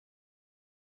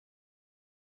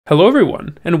Hello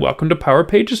everyone, and welcome to Power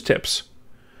Pages Tips.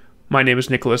 My name is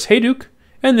Nicholas Hayduke,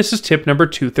 and this is tip number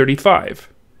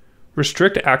 235.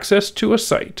 Restrict access to a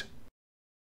site.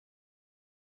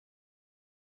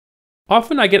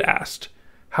 Often I get asked,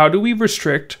 how do we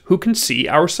restrict who can see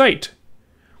our site?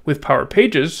 With Power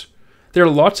Pages, there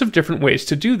are lots of different ways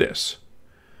to do this.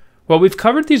 While we've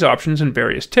covered these options in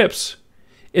various tips,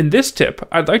 in this tip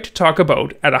I'd like to talk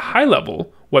about, at a high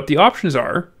level, what the options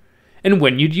are, and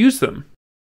when you'd use them.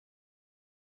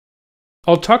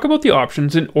 I'll talk about the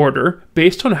options in order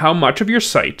based on how much of your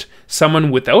site someone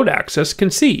without access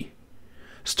can see,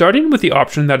 starting with the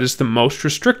option that is the most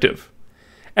restrictive,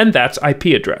 and that's IP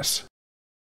address.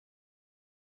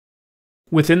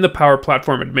 Within the Power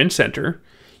Platform Admin Center,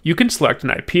 you can select an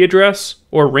IP address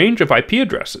or range of IP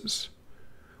addresses.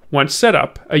 Once set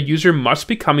up, a user must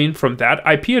be coming from that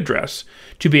IP address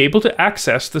to be able to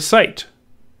access the site.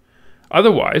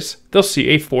 Otherwise, they'll see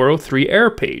a 403 error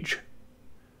page.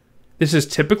 This is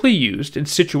typically used in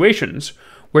situations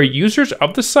where users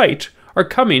of the site are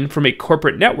coming from a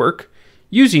corporate network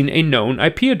using a known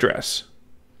IP address.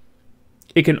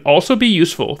 It can also be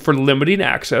useful for limiting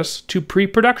access to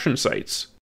pre-production sites.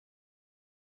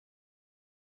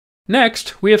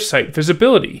 Next, we have site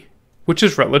visibility, which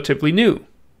is relatively new.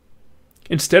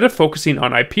 Instead of focusing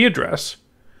on IP address,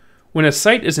 when a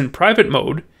site is in private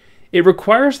mode, it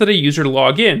requires that a user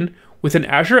log in with an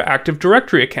Azure Active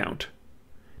Directory account,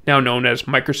 now known as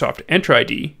Microsoft Entra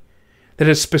ID, that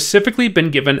has specifically been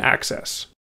given access.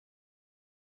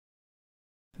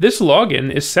 This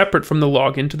login is separate from the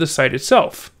login to the site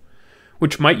itself,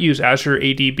 which might use Azure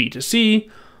AD B2C,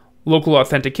 local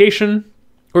authentication,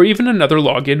 or even another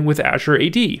login with Azure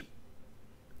AD.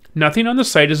 Nothing on the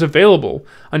site is available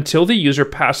until the user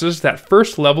passes that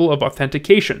first level of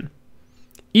authentication,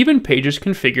 even pages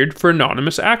configured for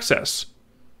anonymous access.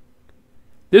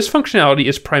 This functionality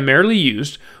is primarily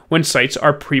used when sites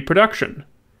are pre-production,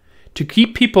 to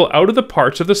keep people out of the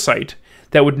parts of the site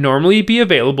that would normally be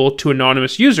available to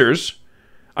anonymous users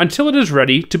until it is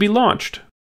ready to be launched.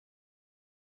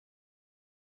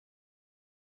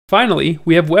 Finally,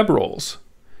 we have web roles.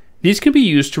 These can be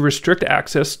used to restrict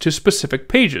access to specific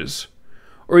pages,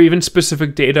 or even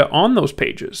specific data on those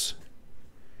pages.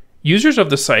 Users of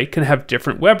the site can have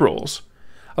different web roles,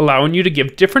 allowing you to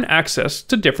give different access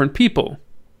to different people.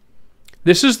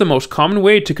 This is the most common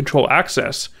way to control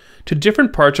access to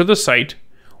different parts of the site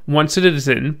once it is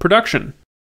in production.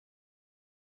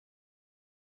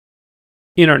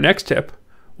 In our next tip,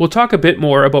 we'll talk a bit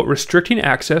more about restricting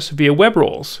access via web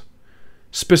roles,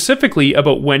 specifically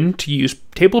about when to use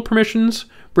table permissions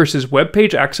versus web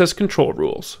page access control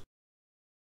rules.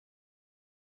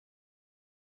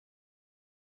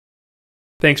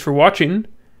 Thanks for watching,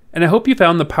 and I hope you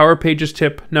found the Power Pages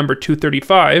tip number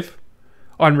 235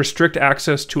 on restrict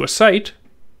access to a site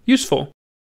useful.